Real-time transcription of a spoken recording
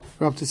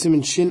We're up to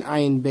Siman Shin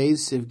Ayin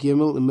Beis, Siv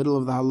Gimel, in the middle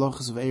of the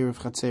halachas of Erev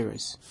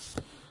Chatzeres.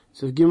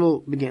 Siv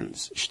Gimel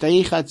begins.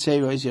 Shtei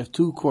Chatzeres, you have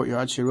two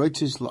courtyards,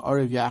 Sheroitzis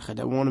La'arev Yachad,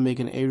 that want to make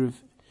an Erev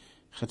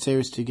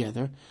Chatzeres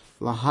together.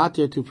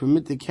 Lahatir, to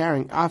permit the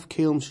carrying, Af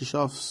Kelim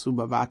Shishaf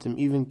Subabatim,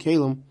 even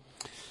Kelim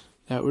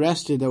that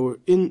rested, that were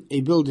in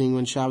a building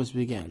when Shabbos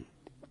began.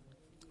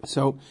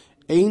 So,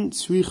 Ein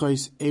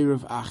Tzrichos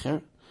Erev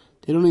Acher,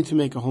 they don't need to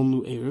make a whole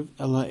new Erev.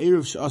 Ela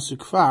Erev She'asu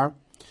Kfar,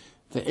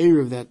 the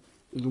Erev that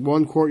the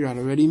one courtyard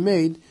already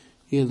made,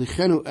 one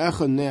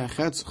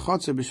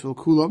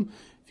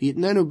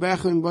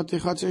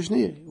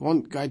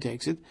guy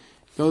takes it,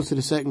 goes to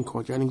the second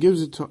courtyard and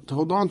gives it to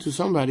hold on to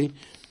somebody in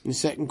the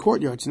second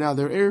courtyard. So now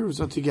their Erevs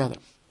are together.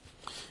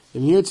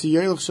 Doesn't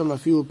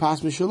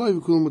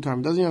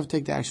have to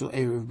take the actual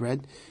Erev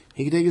bread.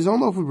 He can take his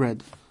own loaf of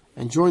bread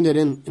and join that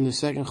in the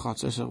second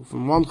chutzner. So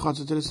from one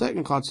chutzner to the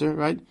second chutzner,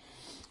 right,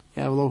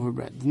 you have a loaf of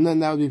bread. And then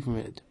that would be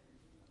permitted.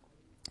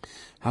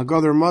 The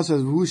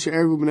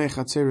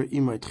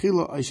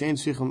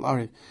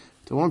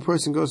one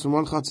person goes from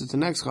one chutzner to the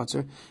next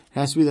chutzner, it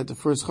has to be that the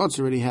first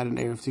chutzner already had an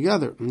Erev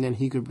together, and then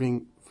he could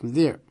bring from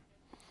there.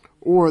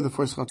 Or the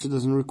first chutzner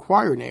doesn't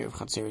require an Erev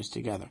chatzeres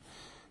together,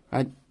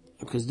 right?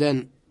 Because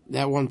then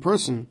that one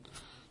person,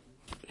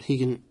 he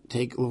can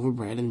take a loaf of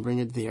bread and bring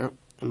it there,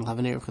 and they'll have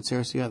an Erev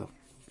chatzeres together.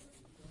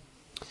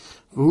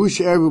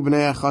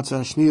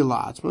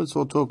 It's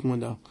all talking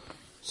window.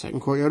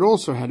 Second courtyard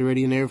also had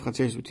already an Erev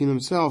Chatzeres between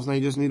themselves, now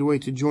you just need a way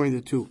to join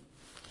the two.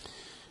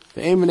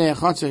 They don't even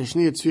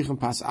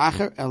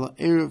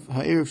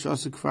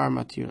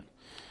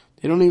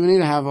need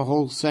to have a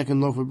whole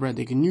second loaf of bread.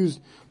 They can use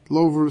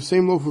the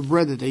same loaf of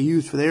bread that they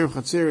used for the Erev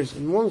Chatzeres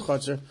in one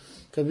Chatzer,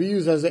 can be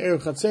used as the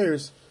Erev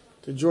Chatzeres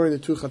to join the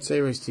two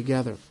Chatzeres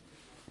together.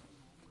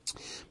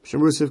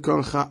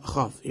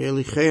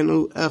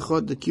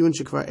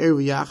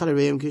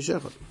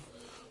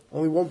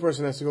 Only one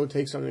person has to go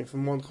take something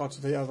from one chutzner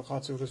to the other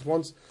chutzner, because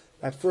once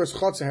that first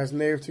chutzner has an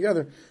Erev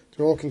together,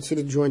 they're all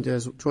considered joined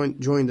as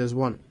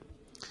one.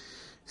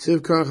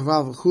 Because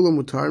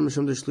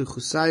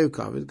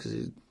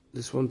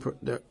this one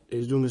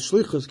is doing a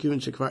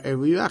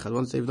shlichus,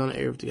 once they've done an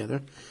Erev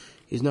together,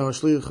 he's now a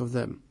shlich of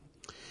them.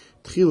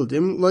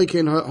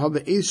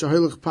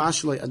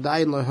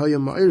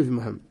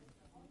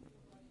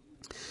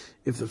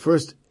 If the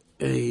first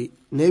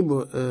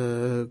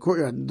neighbor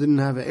courtyard didn't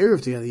have an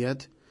Erev together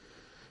yet,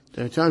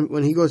 the time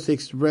when he goes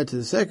takes the bread to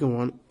the second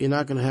one, you're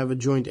not going to have a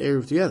joint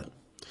Erev together.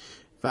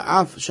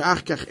 Even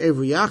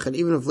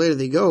if later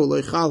they go,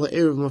 the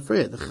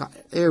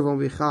Erev won't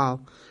be chal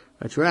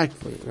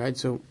retroactively, right?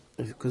 So,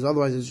 because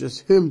otherwise it's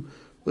just him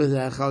with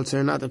that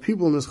chatzer, not the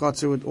people in this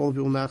chatzer with all the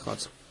people in that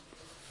chatzer.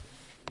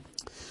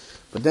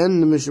 But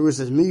then the Mishnah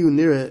says, "Miyu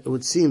nira." It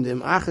would seem that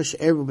achash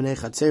erev b'nei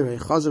chatzer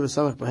chazav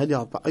v'samach b'hedi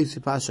al pa'isi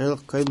pas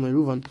shayilch kaid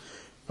meruvan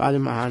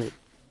b'adim mahani.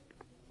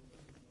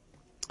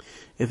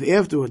 If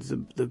afterwards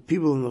the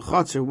people in the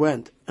Chatzer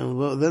went and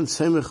then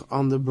semich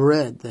on the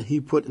bread that he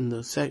put in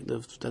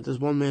that this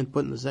one man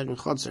put in the second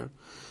Chatzer,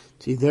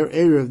 see their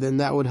Erev, then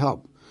that would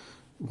help.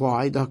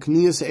 Why? The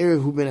Kniyas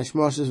Erev who ben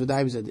Hashmoshes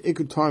v'daibis, the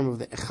ikar time of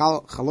the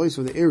chalois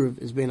of the Erev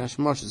is ben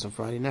Hashmoshes on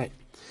Friday night.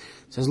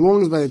 So as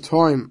long as by the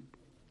time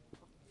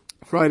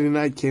Friday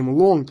night came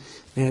along,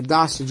 they had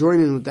das to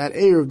join in with that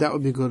Erev, that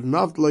would be good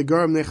enough. No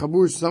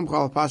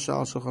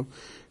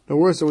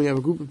worse than when you have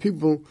a group of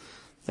people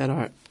that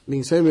are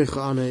being semich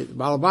on a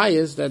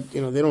balabayas that, they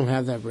don't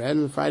have that bread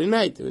on Friday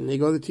night. When they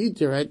go to the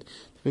teacher, right,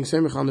 they're being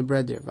semich on the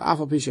bread there. Even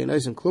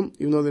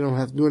though they don't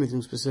have to do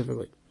anything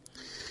specifically.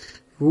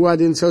 It will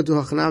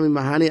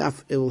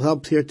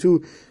help here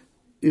too,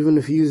 even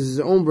if he uses his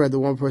own bread, the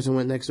one person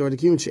went next door to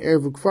Since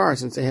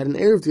they had an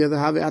Erev together,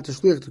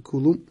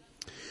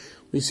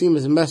 we see him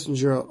as a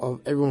messenger of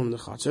everyone in the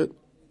Chatzot.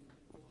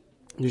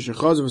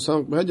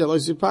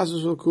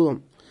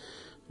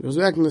 He goes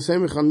back in the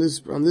semich on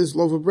this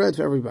loaf of bread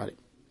for everybody.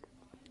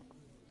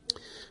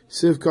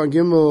 Sivkon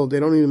Gimel, they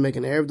don't even make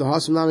an Erev. The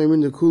Hasam Nami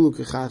Minda Kulu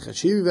Kechad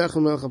Chashivi Vechel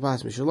Melcha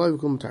Pas Mishaloi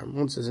V'kum Tarm.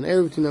 Once there's an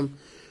Erev between them,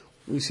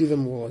 we see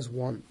them all as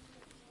one.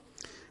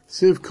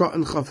 Sivkot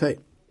and Chafei.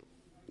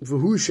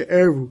 V'hu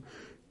She'erevu.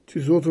 To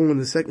Zotum when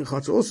the second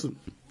Chatz also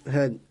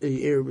had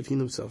a Erev between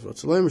themselves.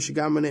 Ratzalem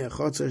Shigam Manei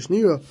Chatz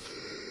Ashnira.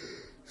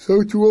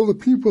 So to all the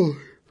people,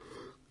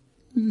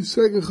 the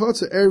second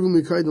Chatz Erev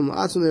Mikaydom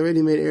La'atzim, they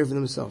already made Erev for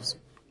themselves.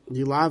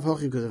 The lav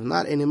hochi, because if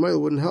not, any mile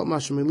wouldn't help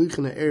Masha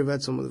Melichin and Erev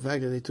Etzim with the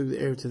fact that they took the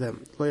Erev to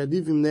them.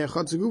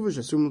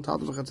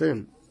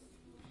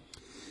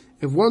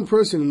 If one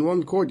person in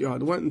one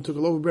courtyard went and took a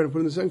loaf of bread and put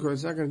it in the second courtyard,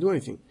 it's not going to do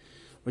anything.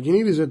 What you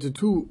need is that the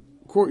two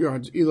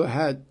courtyards either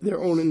had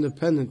their own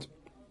independent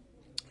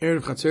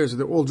Erev Chatzer, so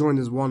they're all joined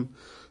as one.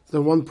 So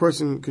then one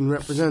person can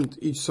represent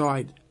each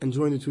side and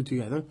join the two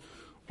together,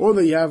 or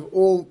that you have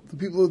all the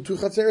people of the two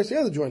Chatzeres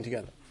together joined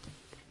together.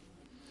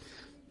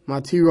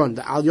 Matiron,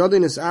 the al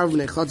yodin is arv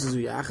b'nei chatzes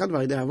v'yachad,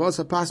 v'ayidei havos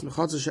ha-pas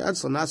m'chatzes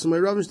she'etzlan, nasu mei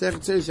ravim shtei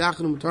chatzeres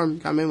yachad u'mutarm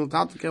kamei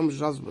m'ltat v'kem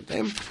m'shaz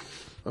v'botem,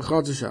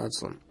 v'chatzes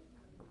she'etzlan.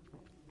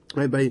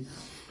 Right, by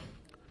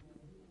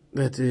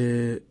that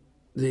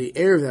the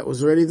Erev that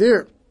was already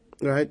there,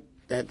 right?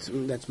 That's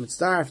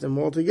mitzdarf them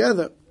all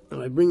together.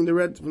 And I bring the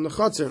red from the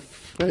Chatzar,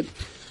 right?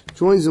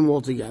 Joins them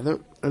all together,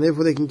 and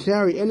therefore they can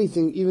carry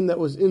anything, even that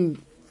was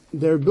in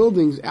their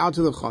buildings, out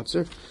to the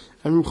Chatzar,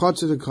 and from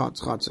Chatzar to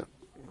Chatzar.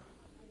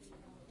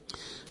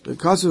 The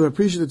Chatzar of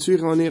Prisha, the Tzrich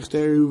Alaniach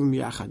Te'eruvim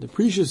Yachad. The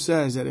Prisha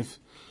says that if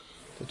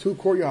the two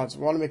courtyards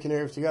want to make an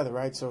Erev together,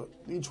 right? So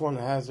each one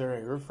has their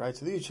Erev, right?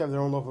 So they each have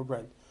their own loaf of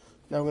bread.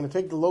 Now we're going to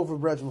take the loaf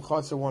of bread from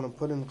Chatzar 1 and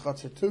put in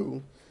Chatzar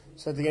 2,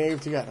 so that they get Erev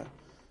together.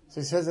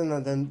 So he says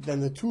then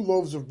the two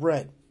loaves of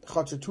bread,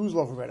 Chatzar 2's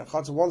loaf of bread and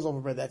Chatzar 1's loaf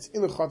of bread, that's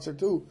in the Chatzar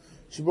 2,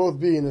 should both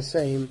be in the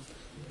same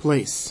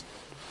place.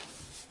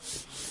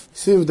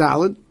 Siv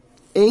Daled.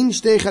 Ein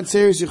shtei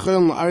chatzeres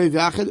yicholim la'arev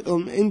yachad,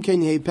 im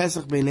ken yehi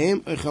pesach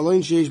beineim,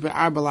 echaloin sheish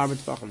be'arba l'arbet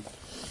tvachim.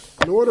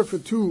 In order for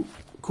two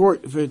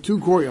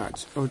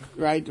courtyards,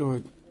 right,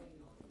 or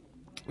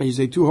you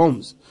say two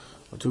homes,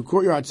 or two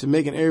courtyards to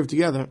make an Erev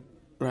together,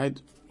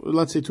 right?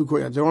 Let's say two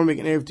courtyards, they want to make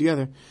an Erev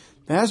together.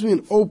 There has to be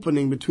an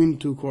opening between the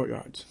two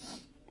courtyards.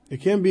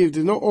 It can't be, if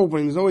there's no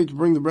opening, there's no way to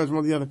bring the bread from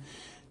one to the other,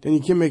 then you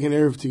can't make an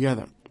Erev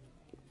together.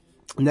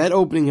 And that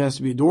opening has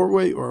to be a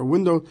doorway or a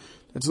window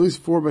that's at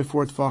least 4 by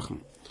 4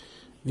 tefachim.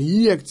 And it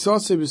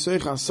has to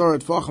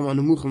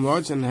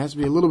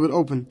be a little bit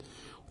open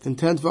within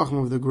 10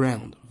 tefachim of the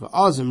ground.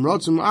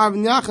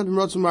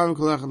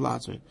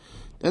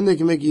 Then they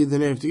can make either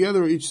an Erev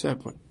together or each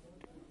separate.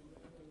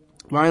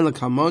 We'll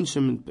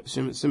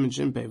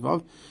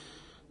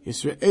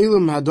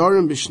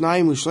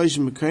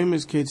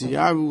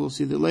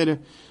see that later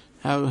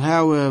how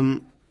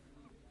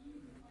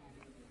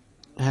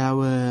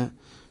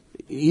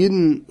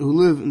Yidden who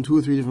live in 2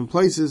 or 3 different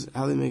places,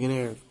 how they make an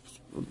Erev.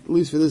 At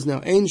least for this now.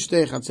 Ein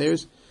shtei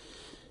chatzeres. It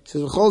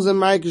says, V'chol zeh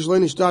ma'ik shlo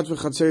nishtat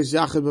v'chatzeres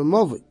yachad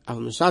b'movi.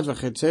 Aval nishtat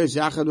v'chatzeres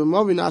yachad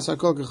b'movi nasa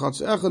kol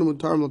k'chatzer echad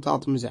u'mutarm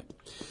l'taltam mizeh.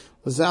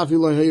 L'zeh afi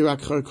lo heyu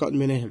rak charkot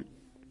minehim.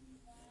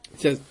 It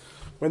says,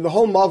 when the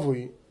whole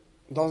Mavui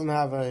doesn't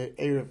have a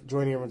Erev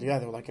joining everyone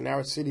together, like in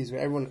our cities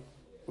where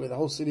the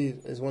whole city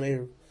is one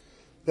Erev,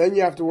 then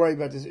you have to worry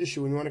about this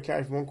issue when you want to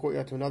carry from one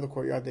courtyard to another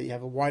courtyard that you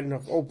have a wide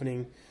enough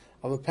opening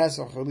of a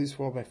Pesach, or at least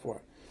 4 by 4.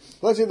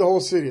 Let's say the whole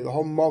city, the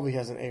whole Mavi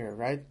has an Erev,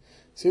 right?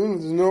 So even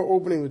if there's no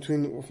opening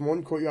from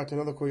one courtyard to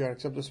another courtyard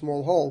except a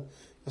small hole,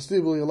 you'll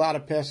still be allowed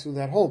to pass through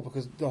that hole,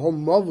 because the whole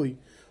Mavi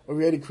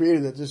already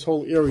created that this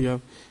whole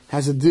area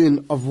has a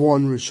din of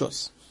one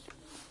Rishus.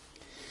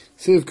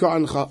 That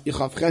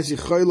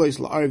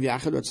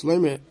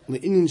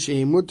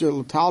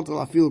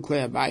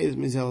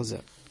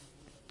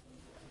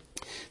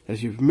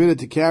if you're permitted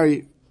to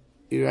carry,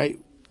 right,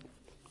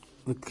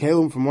 the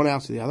kelim from one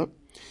house to the other,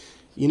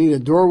 you need a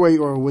doorway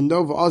or a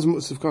window. Then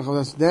once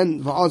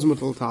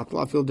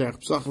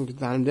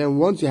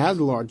you have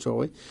the large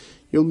doorway,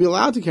 you'll be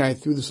allowed to carry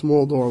through the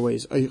small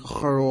doorways, a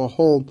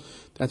hole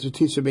that's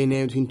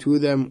between 2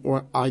 of them,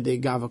 or they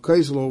gava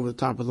kaisel over the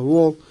top of the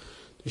wall.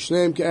 Because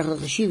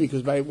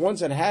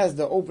once it has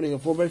the opening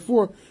of 4 by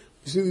 4,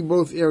 you see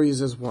both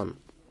areas as one.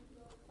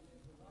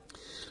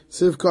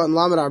 Sivka and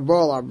Lamed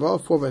Arba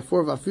 4 by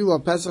 4. Vafilo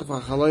Pesach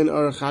v'chaloin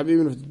arachab.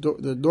 Even if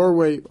the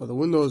doorway or the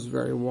window is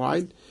very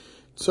wide,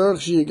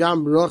 tzarich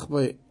sheyigam baruch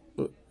by.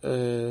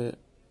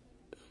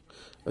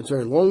 It's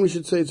very long. We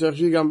should say tzarich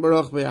sheyigam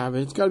baruch by Arba.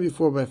 It's got to be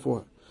 4 by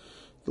 4.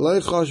 The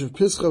leichash of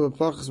Pischa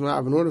b'pachas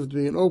ma'av. In order for it to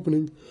be an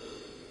opening,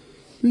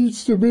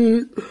 needs to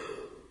be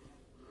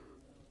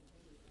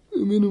a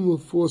minimum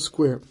of 4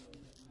 square.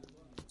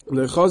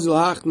 The chazil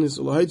hachnis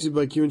ulahaitzi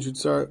by kivin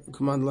shutzar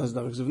command less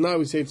than. Because if not,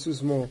 we say it's too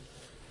small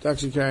to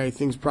actually carry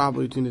things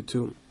properly between the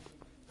two.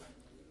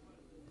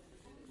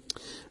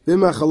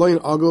 Let's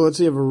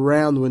say you have a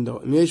round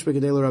window. If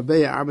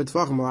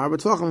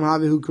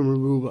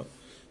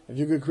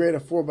you could create a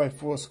 4 by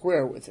 4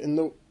 square within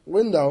the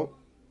window,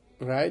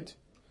 right?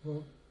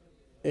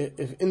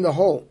 If in the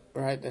hole,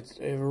 right? That's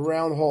a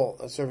round hole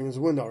that's serving as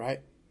a window, right?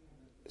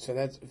 So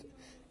that's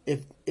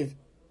if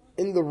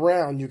in the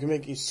round you can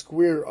make a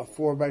square of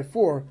 4 by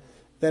 4,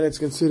 then it's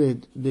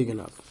considered big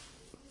enough.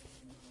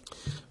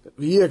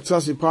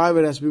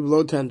 Private has to be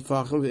below 10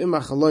 tefachim. If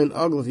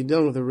you're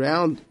dealing with a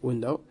round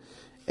window,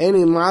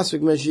 it's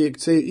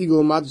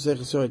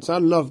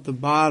not enough the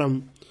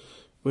bottom,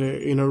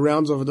 where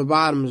rounds over the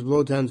bottom is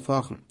below 10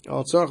 tefachim. You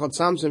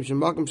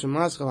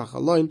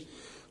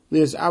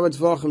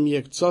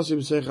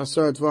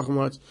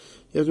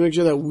have to make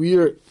sure that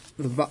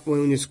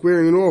when you're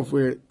squaring it off,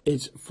 where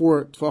it's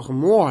 4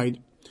 tefachim wide,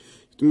 you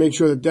have to make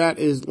sure that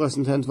is less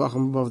than 10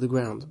 tefachim above the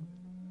ground.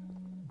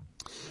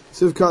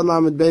 Because if the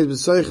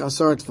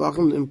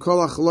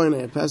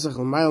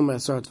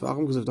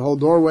whole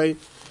doorway,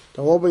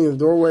 the whole opening of the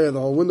doorway or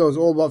the whole window is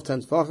all above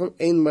 10 tefachim,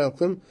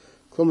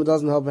 it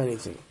doesn't help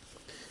anything.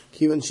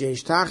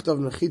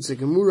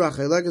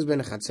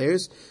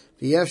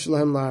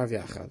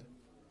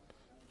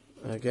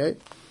 Okay?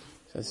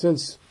 So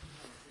since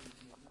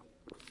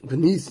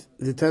beneath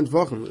the 10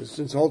 tefachim,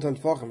 since the whole 10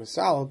 tefachim is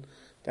solid,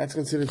 that's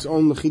considered its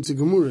own mechitza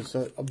gemura.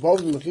 So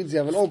above the mechitza you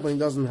have an opening,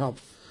 doesn't help.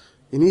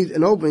 You need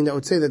an opening that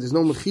would say that there's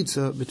no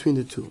mechitza between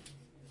the two.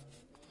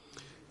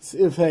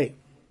 if hey,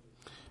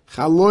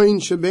 chaloin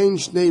shebein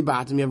shnei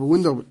batim, you have a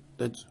window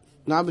that's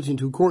not between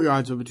two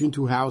courtyards, but between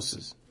two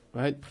houses,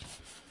 right?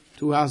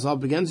 Two houses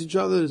up against each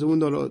other, there's a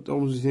window that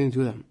almost between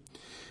two of them.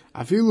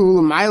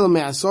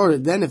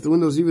 Then if the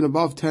window is even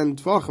above 10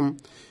 tvachim,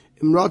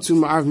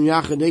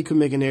 they could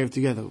make an erev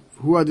together.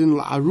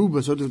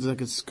 Aruba, so it's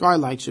like a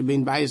skylight,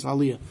 shebein bayis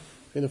aliyah.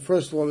 In the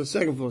first floor and the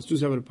second floor, it's two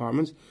separate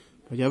apartments,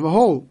 but you have a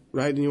hole,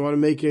 right? And you want to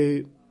make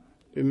an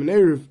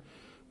erev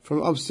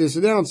from upstairs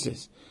to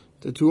downstairs.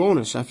 The two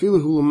owners.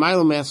 Even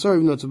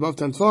though it's above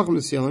 10 tvachim,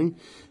 the ceiling,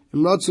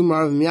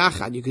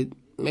 you could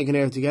make an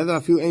erev together.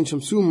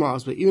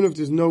 But even if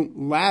there's no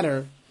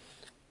ladder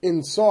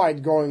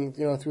inside going,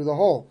 through the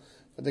hole,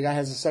 but the guy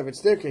has a separate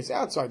staircase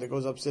outside that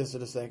goes upstairs to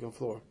the second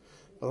floor.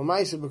 But the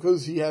Maisa,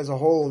 because he has a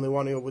hole and they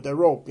want to, with their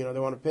rope, they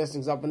want to pass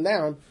things up and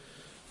down,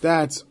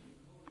 that's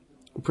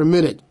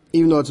permitted,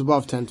 even though it's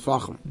above 10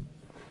 tfachim.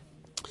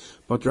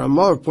 But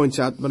Ramah points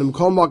out, but you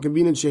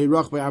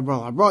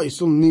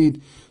still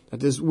need that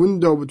this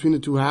window between the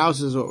two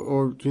houses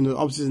or between the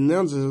upstairs and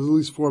downstairs is at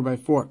least 4 by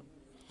 4.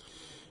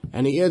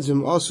 And he adds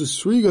him also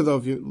sriga though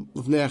if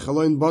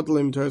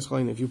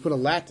you put a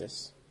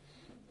lattice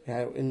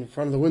in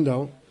front of the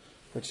window,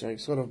 which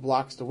sort of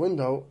blocks the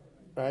window,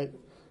 right?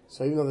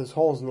 So even though there's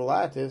holes in the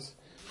lattice,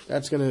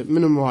 that's going to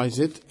minimize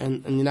it,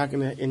 and you're not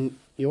going to, and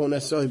you won't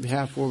necessarily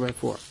have 4 by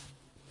 4.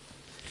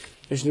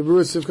 The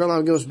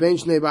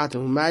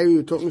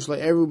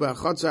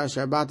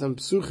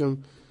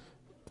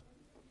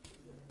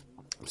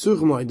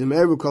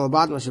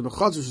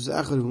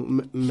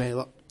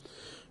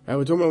Right,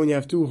 we're talking about when you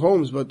have two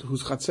homes, but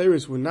whose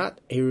chatzeris were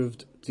not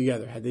erived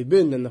together. Had they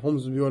been, then the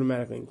homes would be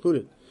automatically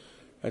included.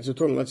 Right, so we're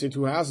talking, let's say,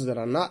 two houses that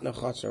are not in a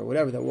chatzer or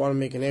whatever, that want to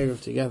make an eriv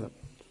together.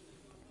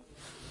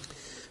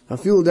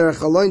 Once you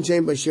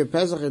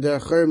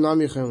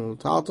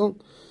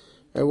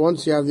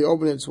have the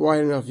opening, it's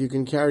wide enough, you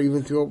can carry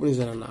even through openings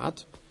that are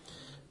not.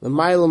 The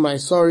mile of my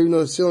sorry, even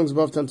though the ceiling's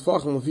above 10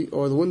 tefachim,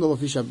 or the window of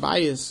Fisha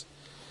bias,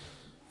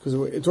 because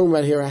we're talking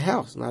about here a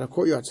house, not a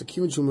courtyard. So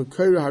since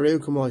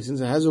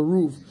it has a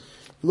roof,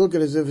 look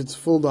at it as if it's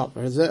filled up.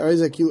 Since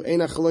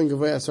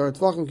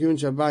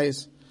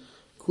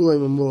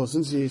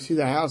you see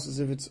the house as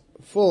if it's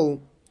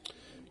full,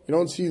 you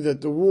don't see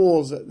that the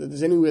walls, that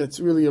there's anywhere that's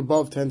really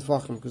above 10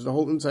 tefachim, because the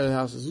whole inside of the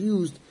house is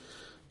used.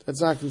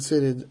 That's not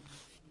considered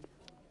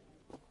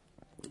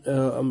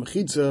a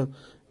mechitza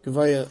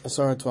gevaya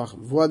asar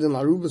tefachim. V'adin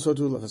laruba, so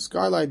too like a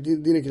skylight,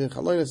 dinik in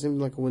chaloina, same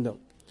like a window.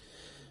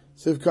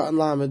 Sivkat and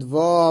lamed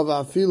vav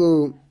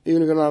afilu,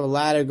 even if you don't have a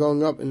ladder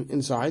going up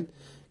inside.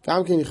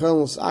 If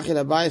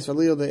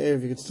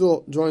you can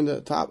still join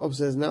the top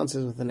upstairs and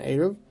downstairs with an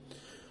erev.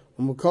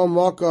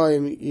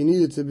 You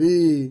need it to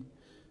be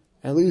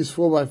at least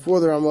 4 by 4.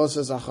 The Ramah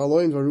says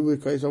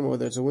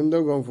whether it's a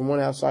window going from one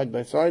house side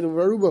by side, or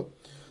varuba,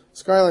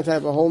 skylight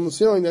type, a hole in the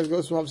ceiling that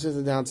goes from upstairs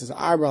to downstairs.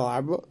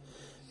 Arba.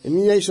 If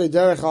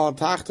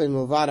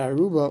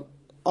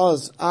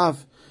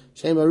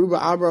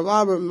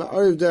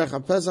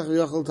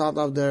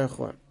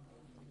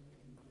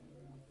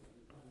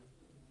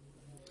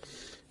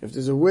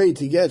there's a way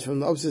to get from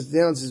the upstairs to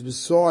downstairs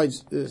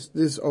besides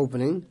this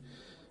opening,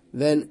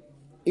 then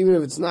even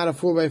if it's not a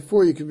 4 by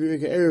 4, you could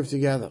make an erev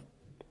together.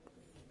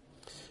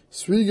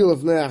 Srigil of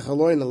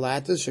neachaloin, a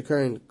lattice,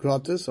 shakarin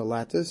gratis, a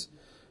lattice.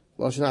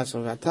 Why does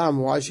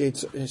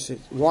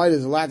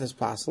a lattice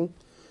passel?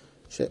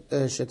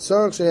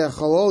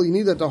 You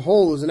need that the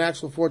hole is an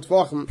actual 4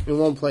 tefachim in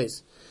one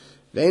place.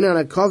 And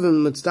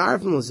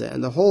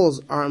the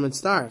holes are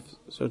mitzdarf.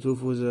 So too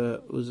was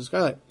a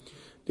skylight.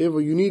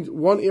 Therefore, you need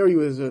one area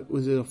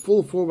with a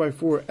full 4 by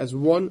 4 as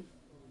one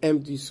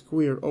empty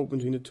square open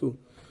between the two.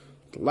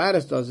 What the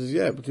lattice does is,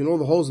 between all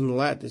the holes in the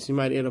lattice, you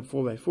might add up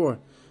 4 by 4,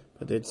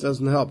 but it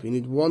doesn't help. You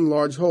need one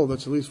large hole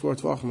that's at least 4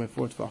 tefachim by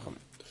 4 tefachim.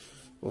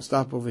 We'll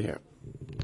stop over here.